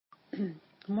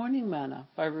Morning Manna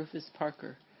by Rufus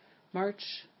Parker,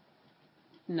 March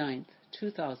 9th,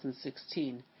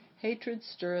 2016. Hatred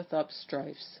stirreth up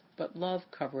strifes, but love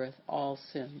covereth all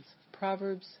sins.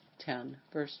 Proverbs 10,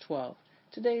 verse 12.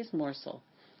 Today's morsel.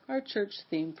 Our church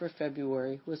theme for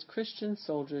February was Christian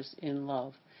Soldiers in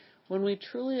Love. When we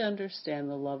truly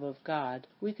understand the love of God,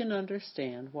 we can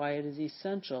understand why it is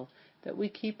essential that we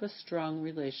keep a strong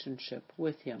relationship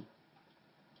with Him.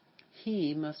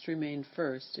 He must remain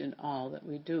first in all that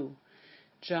we do.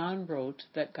 John wrote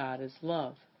that God is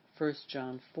love, 1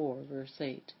 John 4, verse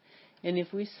 8. And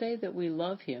if we say that we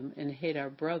love Him and hate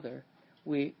our brother,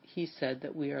 he said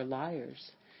that we are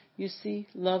liars. You see,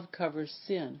 love covers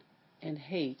sin, and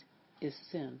hate is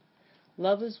sin.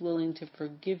 Love is willing to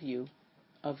forgive you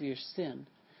of your sin.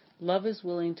 Love is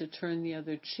willing to turn the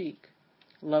other cheek.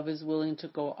 Love is willing to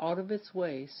go out of its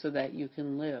way so that you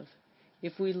can live.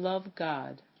 If we love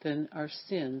God, then our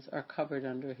sins are covered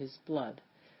under His blood.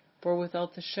 For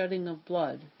without the shedding of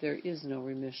blood, there is no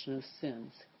remission of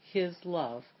sins. His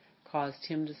love caused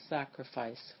Him to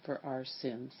sacrifice for our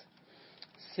sins.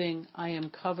 Sing, I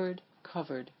am covered,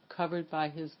 covered, covered by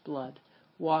His blood.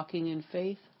 Walking in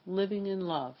faith, living in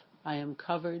love. I am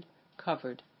covered,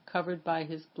 covered, covered by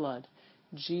His blood.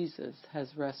 Jesus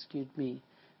has rescued me.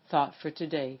 Thought for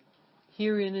today.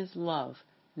 Herein is love,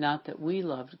 not that we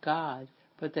loved God,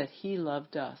 but that He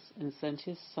loved us and sent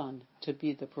His Son to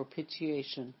be the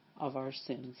propitiation of our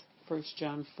sins. 1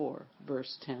 John 4,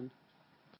 verse 10.